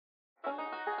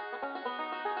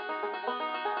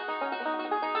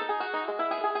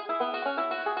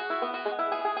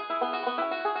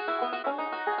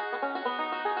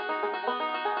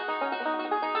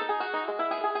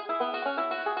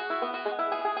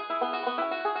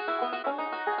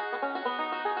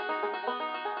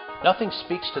Nothing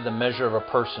speaks to the measure of a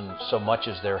person so much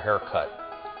as their haircut.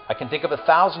 I can think of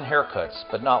 1,000 haircuts,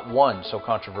 but not one so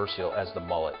controversial as the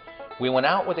mullet. We went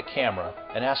out with a camera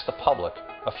and asked the public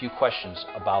a few questions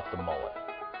about the mullet.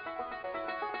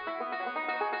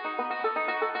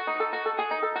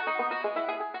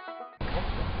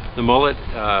 The mullet,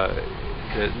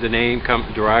 the name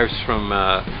derives from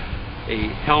a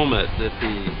helmet that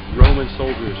the Roman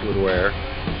soldiers would wear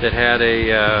that had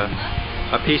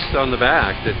a piece on the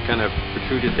back that kind of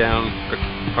protruded down,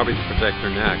 probably to protect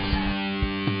their necks.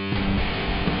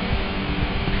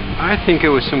 I think it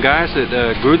was some guys that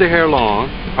grew their hair long,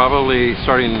 probably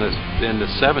starting in the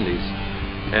 70s,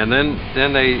 and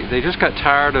then they just got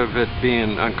tired of it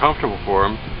being uncomfortable for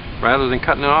them. Rather than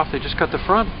cutting it off, they just cut the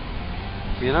front.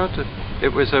 You know,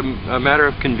 it was a matter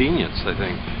of convenience, I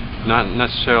think, not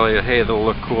necessarily a, hey, it'll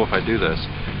look cool if I do this.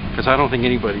 Because I don't think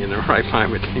anybody in their right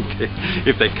mind would think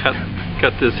if they cut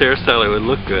this hairstyle, it would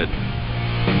look good.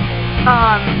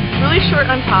 Really short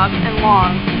on top and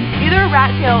long. Either a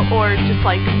rat tail or just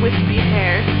like wispy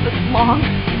hair that's long.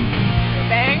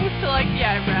 Bangs to like the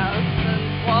eyebrows,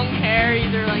 and long hair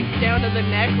either like down to the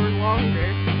neck or longer.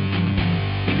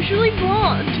 Usually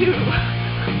blonde too.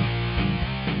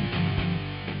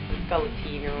 The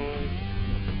Sculatinos,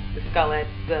 the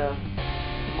Skullets, the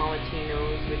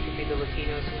Mulletinos, which would be the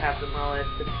Latinos who have the mullets,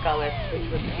 the Skullets, which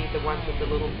would be the ones with the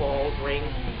little bald ring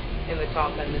in the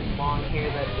top and this long hair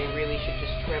that they really should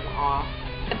just trim off.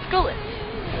 And Skullets.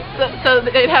 So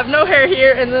they'd have no hair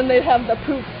here, and then they'd have the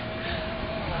poof.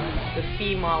 The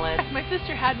C mullet. My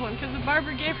sister had one because the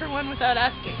barber gave her one without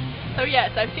asking. So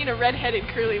yes, I've seen a red-headed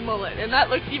curly mullet, and that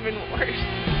looks even worse.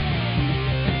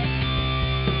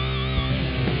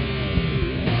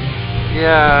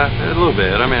 Yeah, a little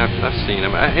bit. I mean, I've seen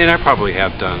them, and I probably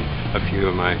have done a few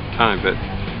in my time, but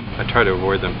I try to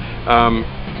avoid them.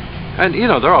 And you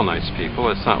know, they're all nice people.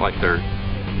 It's not like they're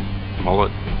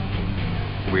mullet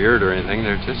weird or anything.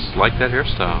 They're just like that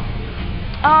hairstyle.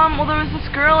 Well, there was this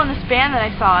girl in this band that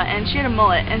I saw, and she had a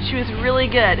mullet, and she was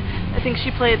really good. I think she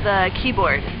played the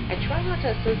keyboard. I try not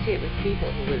to associate with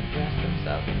people who would dress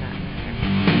themselves in that manner.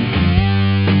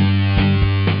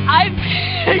 I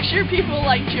picture people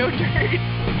like Joe Dirt.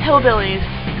 Hillbillies.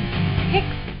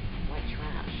 Hicks. White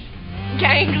trash.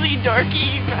 Gangly,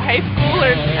 dorky high school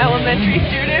or elementary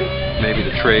student. Maybe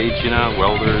the trades, you know,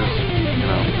 welders, you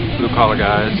know, blue-collar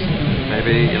guys.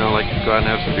 Maybe, you know, like go out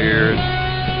and have some beer and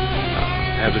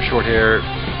have their short hair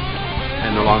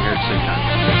and their long hair at the same time.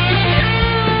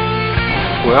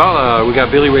 Well, we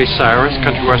got Billy Ray Cyrus,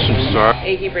 country western star.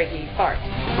 Achy breaky fart.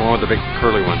 The one with the big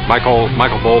curly one. Michael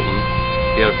Bolton.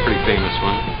 He had a pretty famous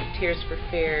one. Tears for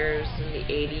Fears in the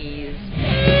 80s.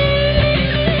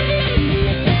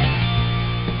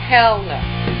 Hell no.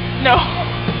 No.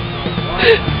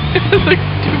 It looks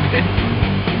stupid.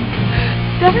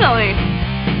 Definitely.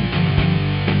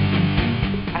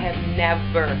 I have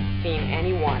never seen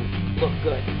anyone look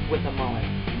good with a mullet.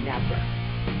 Never.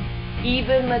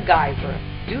 Even MacGyver.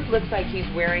 Dude looks like he's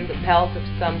wearing the pelt of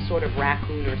some sort of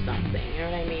raccoon or something. You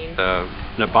know what I mean?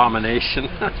 An abomination.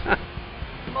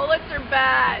 Mullets are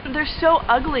bad. They're so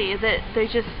ugly that they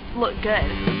just look good.